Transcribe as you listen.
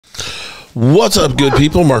What's up, good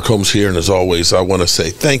people? Mark Holmes here, and as always, I want to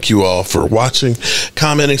say thank you all for watching,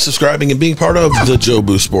 commenting, subscribing, and being part of the Joe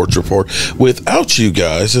Boo Sports Report. Without you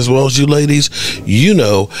guys, as well as you ladies, you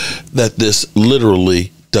know that this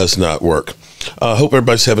literally does not work. Hope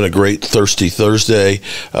everybody's having a great Thirsty Thursday.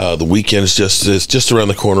 The weekend is just around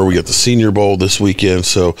the corner. We got the Senior Bowl this weekend,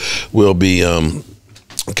 so we'll be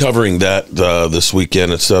covering that this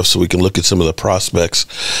weekend and stuff, so we can look at some of the prospects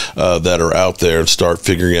that are out there and start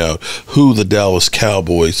figuring out who the Dallas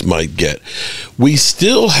Cowboys might get. We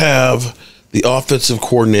still have the offensive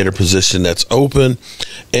coordinator position that's open,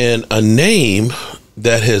 and a name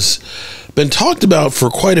that has been talked about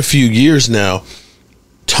for quite a few years now,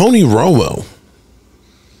 Tony Romo.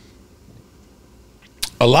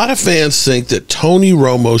 A lot of fans think that Tony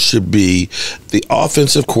Romo should be the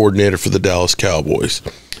offensive coordinator for the Dallas Cowboys.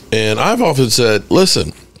 And I've often said,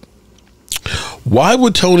 listen, why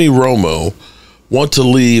would Tony Romo want to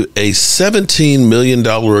leave a $17 million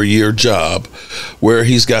a year job where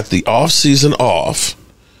he's got the offseason off?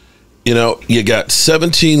 You know, you got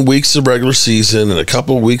 17 weeks of regular season and a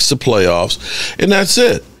couple of weeks of playoffs, and that's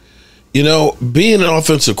it. You know, being an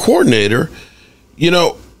offensive coordinator, you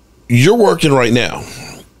know, you're working right now.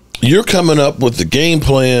 You're coming up with the game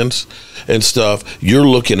plans and stuff. You're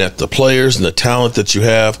looking at the players and the talent that you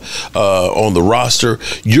have on the roster.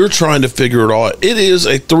 You're trying to figure it all out. It is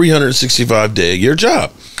a 365-day-a-year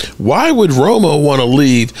job. Why would Romo want to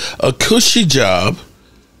leave a cushy job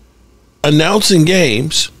announcing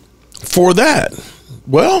games for that?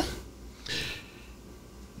 Well,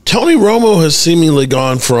 Tony Romo has seemingly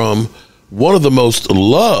gone from one of the most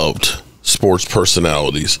loved sports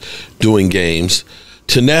personalities doing games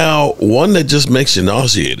to now one that just makes you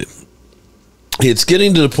nauseated. It's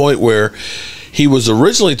getting to the point where he was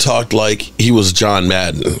originally talked like he was John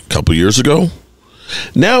Madden a couple years ago.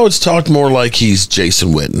 Now it's talked more like he's Jason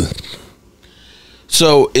Witten.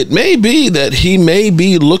 So it may be that he may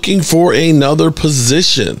be looking for another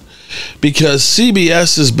position, because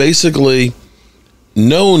CBS is basically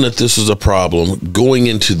known that this was a problem going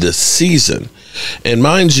into this season. And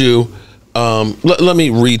mind you, let me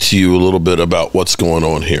read to you a little bit about what's going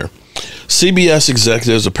on here. CBS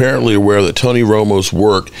executives apparently aware that Tony Romo's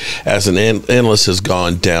work as an analyst has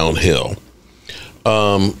gone downhill.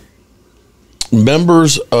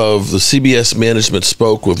 Members of the CBS management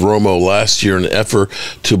spoke with Romo last year in an effort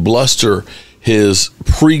to bluster his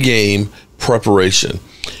pregame preparation.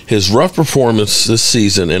 His rough performance this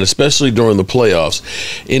season, and especially during the playoffs,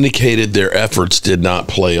 indicated their efforts did not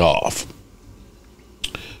play off.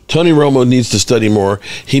 Tony Romo needs to study more.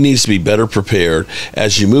 He needs to be better prepared.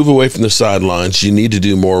 As you move away from the sidelines, you need to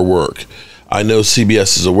do more work. I know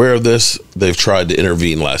CBS is aware of this. They've tried to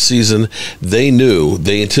intervene last season. They knew,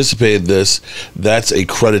 they anticipated this. That's a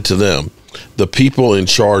credit to them, the people in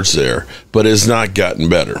charge there, but it has not gotten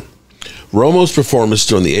better. Romo's performance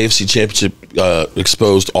during the AFC Championship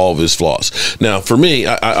exposed all of his flaws. Now, for me,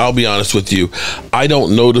 I'll be honest with you, I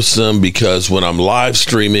don't notice them because when I'm live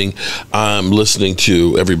streaming, I'm listening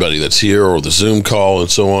to everybody that's here or the Zoom call and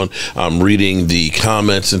so on. I'm reading the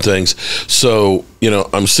comments and things. So, you know,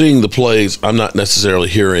 I'm seeing the plays. I'm not necessarily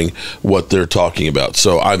hearing what they're talking about.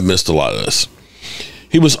 So I've missed a lot of this.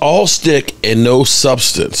 He was all stick and no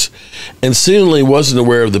substance, and seemingly wasn't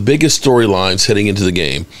aware of the biggest storylines heading into the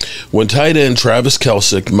game. When tight end Travis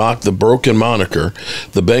Kelce mocked the broken moniker,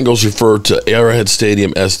 the Bengals referred to Arrowhead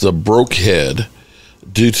Stadium as the Brokehead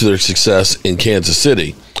due to their success in Kansas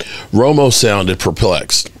City. Romo sounded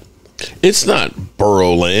perplexed. It's not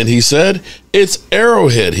Burrowland, he said. It's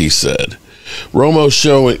Arrowhead, he said. Romo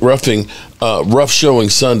rough showing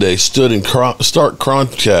Sunday stood in stark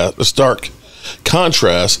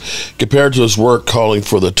contrast compared to his work calling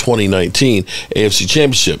for the 2019 AFC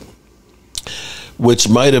Championship, which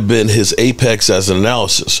might have been his apex as an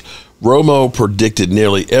analysis. Romo predicted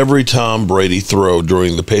nearly every Tom Brady throw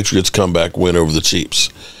during the Patriots' comeback win over the Chiefs.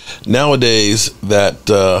 Nowadays, that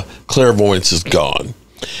clairvoyance is gone.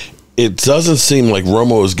 It doesn't seem like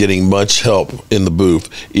Romo is getting much help in the booth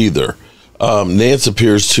either. Nance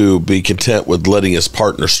appears to be content with letting his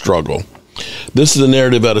partner struggle. This is the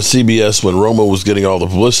narrative out of CBS when Romo was getting all the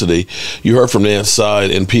publicity. You heard from Nance's side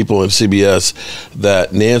and people in CBS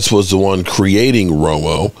that Nance was the one creating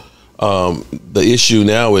Romo. The issue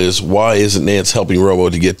now is, why isn't Nance helping Romo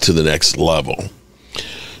to get to the next level?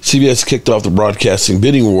 CBS kicked off the broadcasting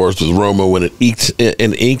bidding wars with Romo when it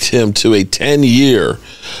inked him to a 10-year,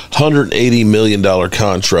 $180 million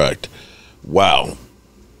contract. Wow.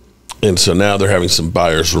 And so now they're having some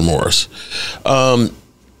buyer's remorse.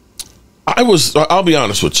 I'll be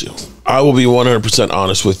honest with you. I will be 100%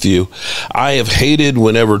 honest with you. I have hated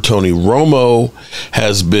whenever Tony Romo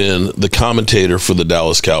has been the commentator for the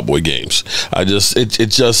Dallas Cowboy games. It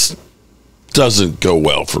just doesn't go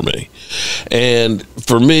well for me. And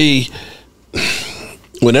for me,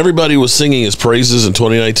 when everybody was singing his praises in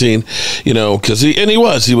 2019, because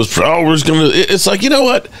he was always going to, it's like, you know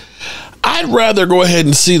what? I'd rather go ahead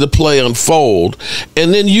and see the play unfold,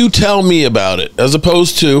 and then you tell me about it, as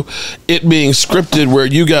opposed to it being scripted where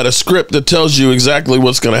you got a script that tells you exactly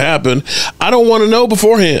what's going to happen. I don't want to know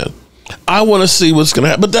beforehand. I want to see what's going to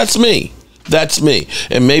happen. But that's me. That's me.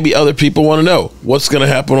 And maybe other people want to know what's going to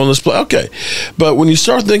happen on this play. Okay. But when you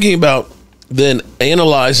start thinking about then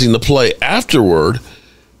analyzing the play afterward,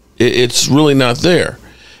 it's really not there.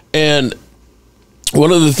 And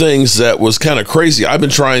one of the things that was kind of crazy, I've been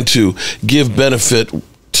trying to give benefit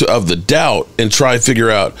of the doubt and try to figure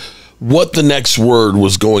out what the next word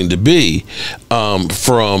was going to be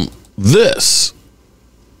from this.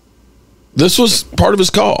 This was part of his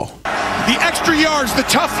call. The extra yards, the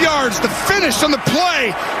tough yards, the finish on the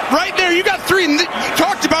play. Right there, you got three. And you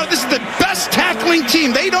talked about it. This is the best tackling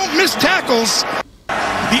team. They don't miss tackles.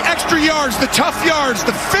 The extra yards, the tough yards,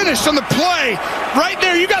 the finish on the play. Right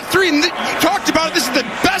there, you got three. And you talked about it. This is the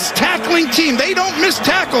best tackling team. They don't miss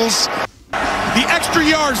tackles. The extra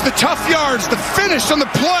yards, the tough yards, the finish on the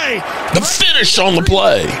play. The finish on the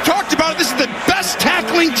play. You talked about it. This is the best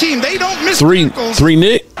tackling team. They don't miss tackles. Three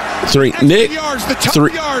Nick. Yards, the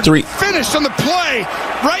tough yards, finish on the play.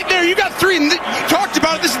 Right there, you got three. And you talked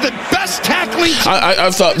about it. This is the best tackling team. I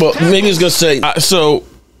thought, well, maybe he's going to say, so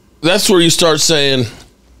that's where you start saying,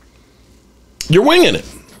 you're winging it.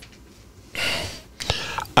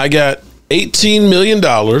 I got $18 million.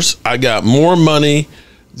 I got more money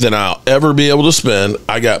than I'll ever be able to spend.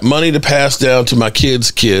 I got money to pass down to my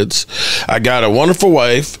kids' kids. I got a wonderful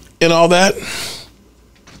wife and all that.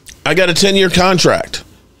 I got a 10-year contract.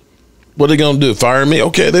 What are they going to do? Fire me?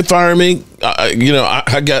 Okay, they fire me.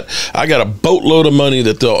 I got a boatload of money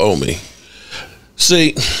that they'll owe me.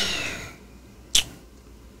 See,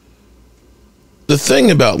 the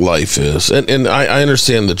thing about life is, and I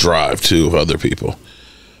understand the drive too of other people.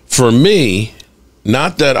 For me,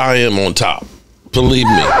 not that I am on top. Believe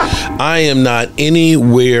me, I am not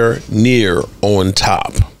anywhere near on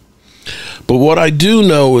top. But what I do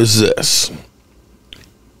know is this.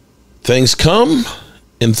 Things come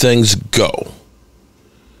and things go.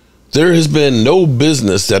 There has been no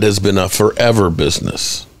business that has been a forever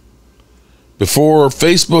business. Before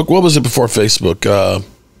Facebook, what was it before Facebook?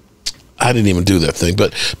 I didn't even do that thing,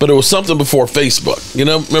 but it was something before Facebook.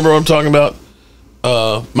 Remember what I'm talking about?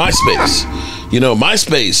 MySpace.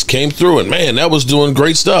 MySpace came through and man, that was doing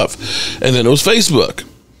great stuff. And then it was Facebook.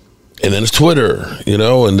 And then it's Twitter,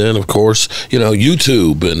 and then of course,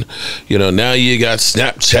 YouTube, and now you got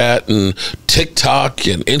Snapchat and TikTok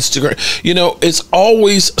and Instagram. It's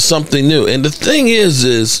always something new. And the thing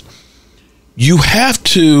is you have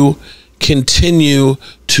to continue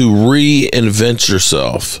to reinvent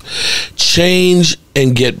yourself, change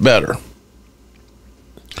and get better.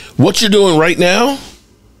 What you're doing right now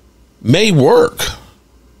may work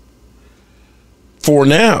for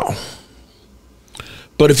now.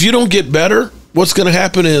 But if you don't get better, what's going to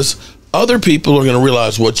happen is other people are going to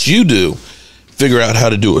realize what you do, figure out how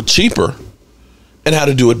to do it cheaper and how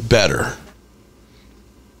to do it better.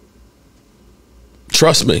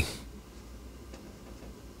 Trust me.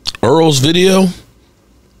 Earl's Video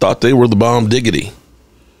thought they were the bomb diggity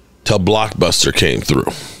till Blockbuster came through.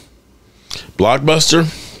 Blockbuster,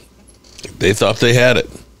 they thought they had it.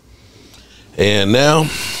 And now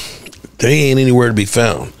they ain't anywhere to be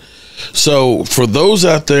found. So for those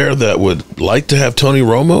out there that would like to have Tony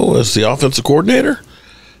Romo as the offensive coordinator,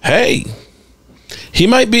 hey, he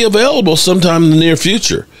might be available sometime in the near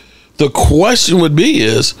future. The question would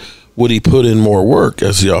would he put in more work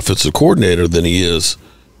as the offensive coordinator than he is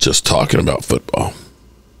just talking about football?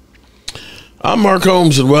 I'm Mark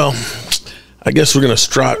Holmes, and well, I guess we're going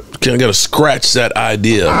to scratch that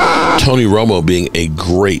idea of Tony Romo being a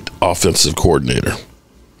great offensive coordinator.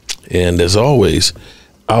 And as always,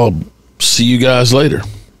 I'll see you guys later.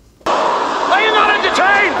 Are you not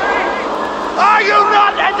entertained? Are you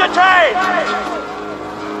not entertained?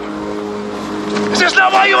 Is this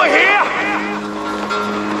not why you were here?